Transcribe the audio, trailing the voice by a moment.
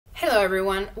Hello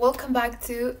everyone, welcome back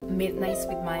to Midnights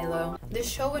with Milo, the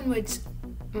show in which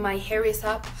my hair is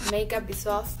up, makeup is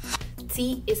off,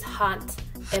 tea is hot,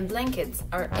 and blankets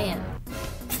are in.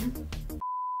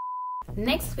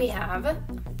 Next we have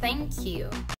Thank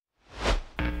You.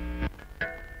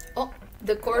 Oh,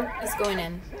 the chord is going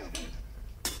in.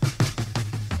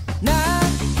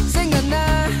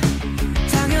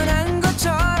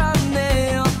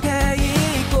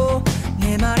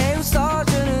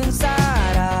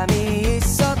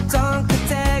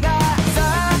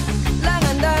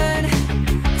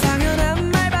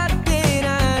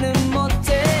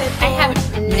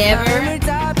 Never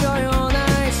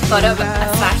thought of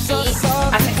Asahi's voice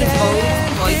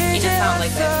in a sound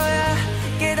like this.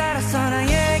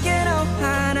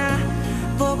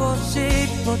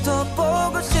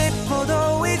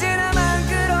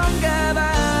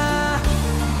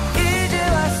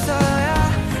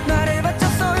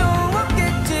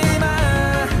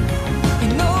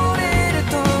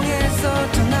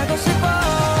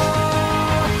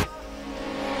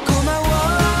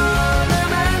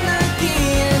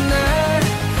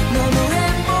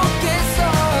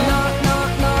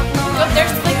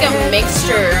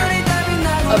 Mixture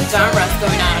of genres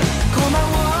going on.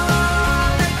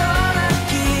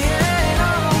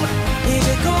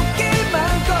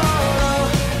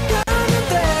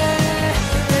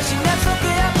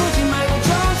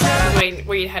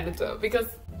 Wait, Haruto, because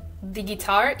the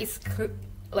guitar is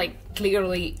like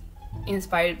clearly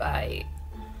inspired by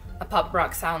a pop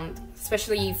rock sound,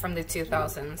 especially from the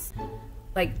 2000s,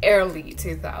 like early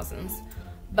 2000s,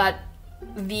 but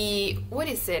the, what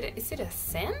is it? Is it a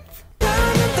synth?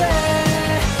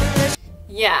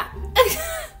 Yeah.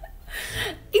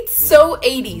 It's so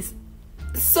 80s.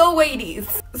 So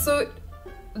 80s. So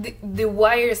the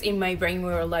wires in my brain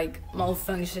were like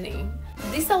malfunctioning.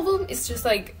 This album is just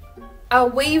like a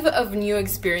wave of new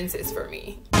experiences for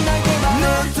me.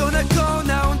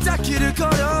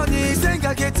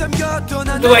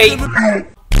 Wait.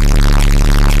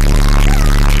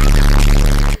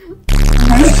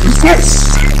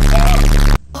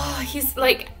 Oh, he's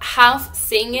like half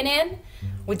singing it,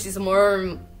 which is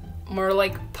more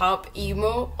like pop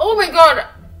emo. Oh my god,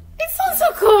 it sounds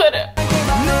so good.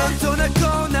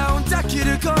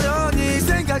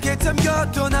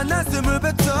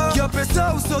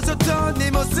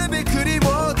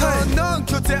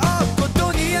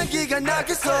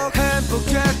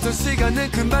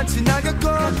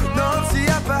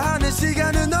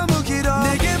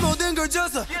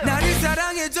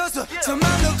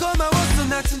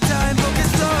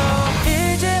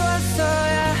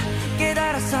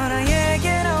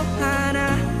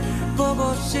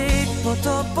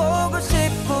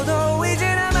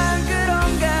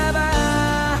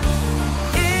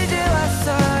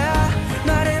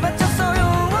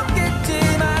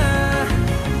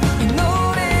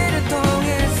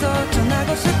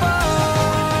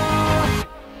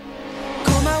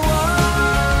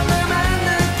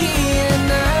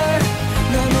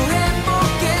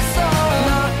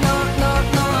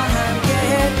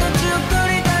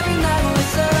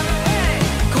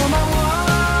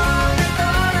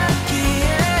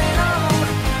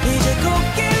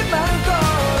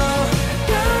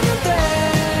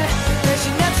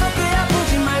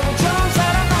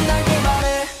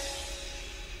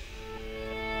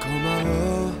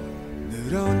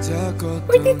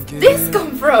 Where did this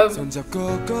come from? No,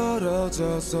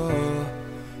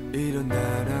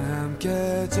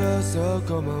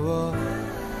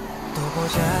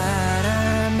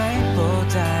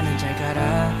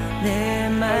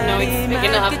 it's big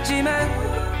enough.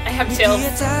 I have chills.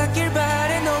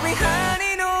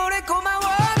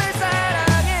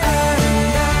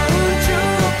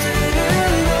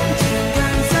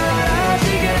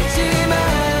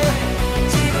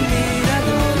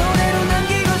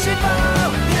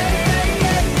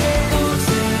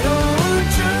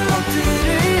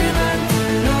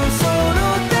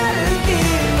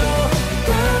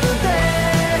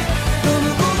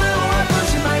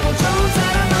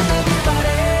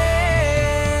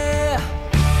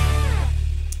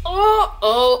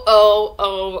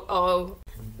 Oh.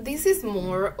 This is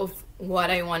more of what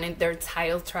I wanted their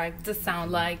title track to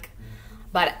sound like,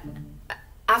 but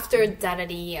after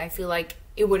Daddy, I feel like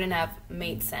it wouldn't have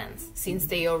made sense since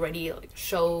they already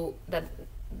show that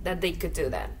they could do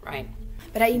that, right?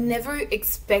 But I never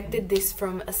expected this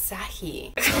from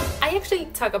Asahi. I actually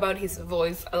talk about his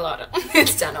voice a lot on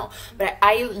this channel, but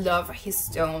I love his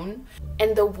tone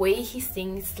and the way he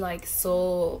sings, like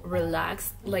so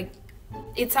relaxed, like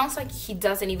It sounds like he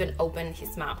doesn't even open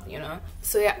his mouth, you know?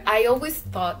 So yeah, I always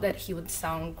thought that he would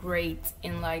sound great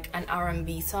in like an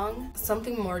R&B song,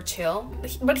 something more chill.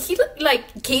 But he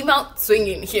like came out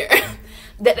swinging here.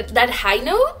 that high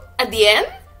note at the end?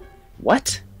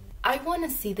 What? I want to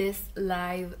see this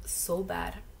live so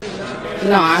bad.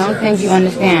 No, I don't think you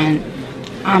understand.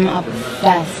 I'm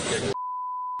obsessed.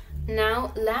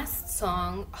 Now, last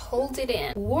song, Hold It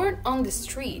In. Word on the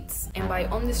streets, and by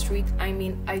on the streets, I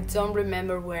mean I don't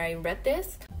remember where I read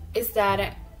this, is that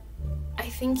I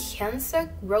think Hyunsuk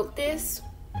wrote this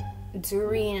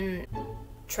during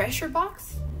Treasure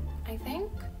Box, I think?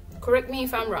 Correct me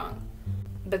if I'm wrong,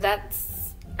 but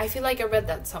I feel like I read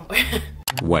that somewhere.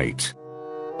 Wait.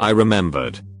 I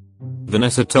remembered.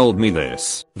 Vanessa told me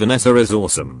this. Vanessa is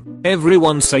awesome.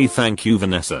 Everyone say thank you,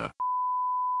 Vanessa.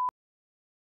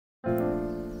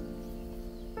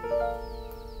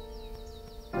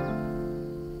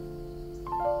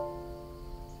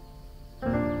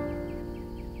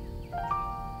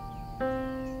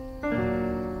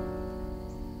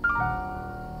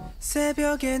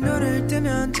 새벽에 눈을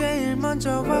뜨면 제일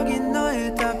먼저 확인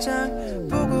너의 답장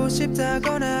보고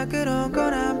싶다거나 그런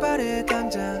건 안 바래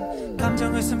당장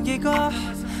감정을 숨기고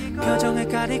표정을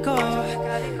가리고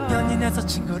연인에서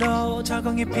친구로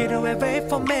적응이 필요해 wait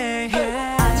for me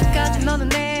아직까지 너는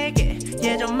내게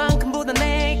예전만큼보다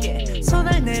내게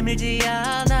손을 내밀지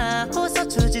않아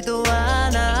웃어주지도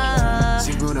않아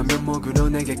친구란 면목으로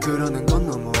내게 그러는 건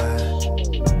너무해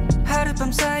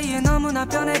하룻밤 사이에 너무나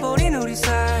변해버린 우리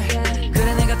사이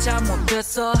그래 내가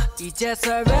잘못됐어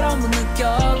이제서야 외로움을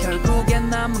느껴 결국엔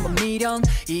남은 건 미련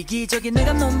이기적인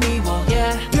내가 너무 미워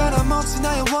yeah. 변함없이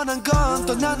나의 원한 건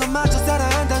또 난 너마저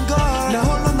살아야 한단 걸나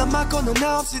홀로 남았고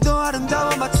너 없이도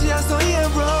아름다워 마치 한 소리의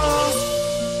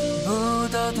rose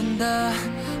묻어둔다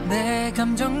내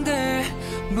감정들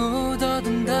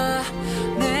묻어둔다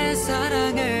내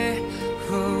사랑을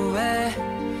후회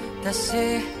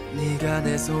다시 네가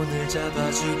내 손을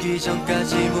잡아주기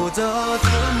전까지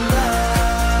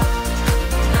묻어둔다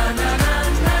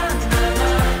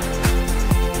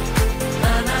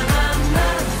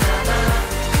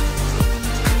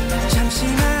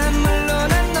잠시만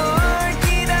물러나 널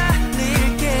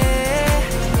기다릴게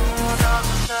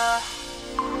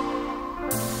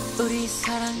우리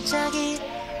사랑짝이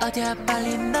어디야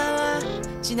빨리 나와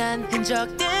지난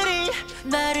흔적들이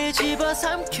나를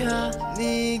집어삼켜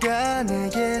네가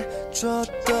내게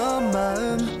줬던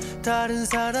마음 다른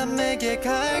사람에게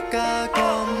갈까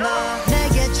겁나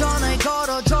내게 전화를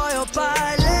걸어줘요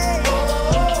빨리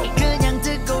그냥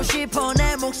듣고 싶어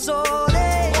내 목소리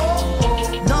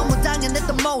너무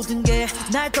당연했던 모든 게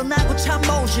날 떠나고 참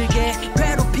모질게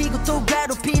괴롭히고 또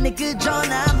괴롭히네 그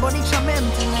전화 한 번이 참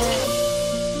힘드네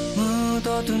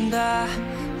묻어둔다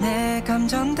내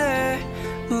감정들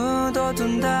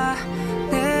묻어둔다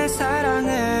내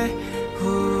사랑을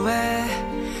후회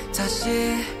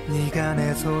다시 네가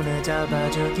내 손을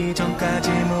잡아주기 전까지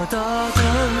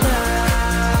묻어둔다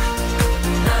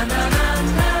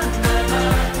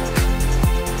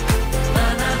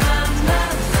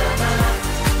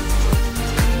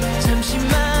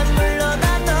잠시만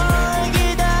물러나 널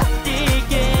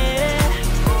기다릴게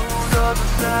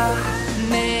묻어둔다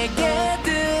내게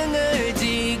등을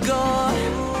지고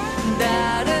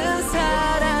다른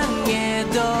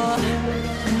사랑에도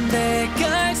내가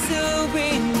할 수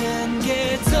있는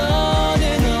게 더는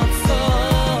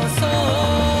없어서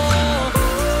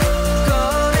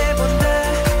꺼내본다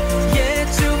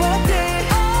옛 추억들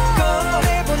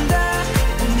꺼내본다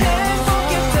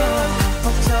행복했던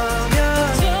어쩌면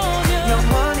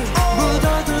영원히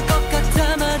묻어둘 것 같아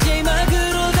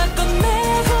마지막으로 다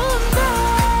꺼내본다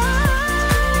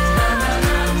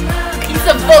He's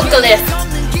a vocalist.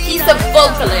 He's a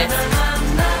vocalist.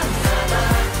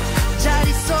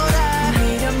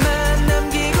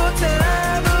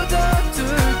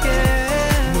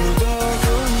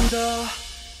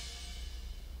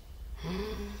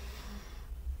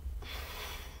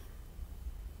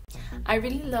 I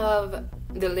really love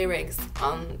the lyrics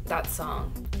on that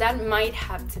song. That might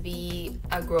have to be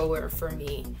a grower for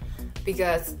me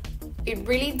because it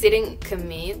really didn't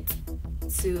commit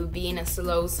to being a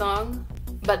slow song,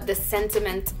 but the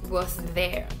sentiment was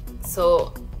there.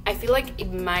 So I feel like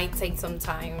it might take some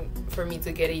time for me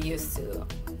to get used to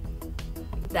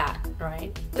that,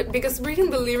 right? Because reading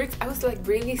the lyrics, I was like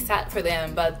really sad for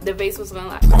them, but the bass was going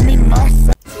like,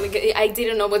 so like I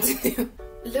didn't know what to do.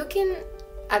 Looking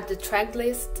at the track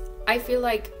list, I feel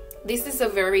like this is a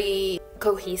very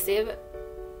cohesive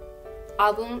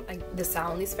album. Like the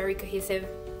sound is very cohesive.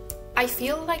 I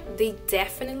feel like they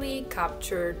definitely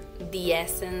captured the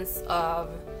essence of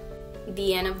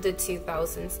the end of the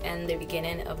 2000s and the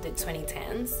beginning of the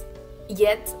 2010s.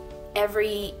 Yet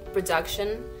every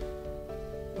production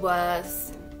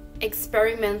was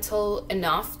experimental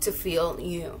enough to feel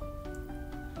new,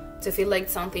 to feel like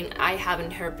something I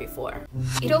haven't heard before.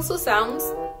 It also sounds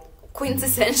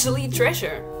quintessentially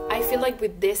Treasure. I feel like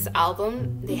with this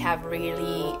album they have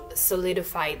really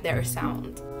solidified their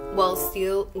sound while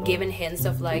still giving hints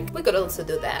of like, we could also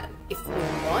do that if we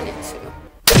wanted to.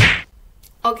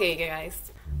 Okay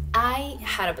guys, I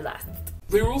had a blast.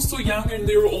 They were all so young and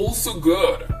they were all so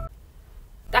good.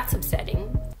 That's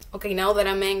upsetting. Okay, now that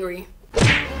I'm angry.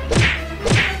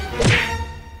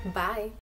 Bye.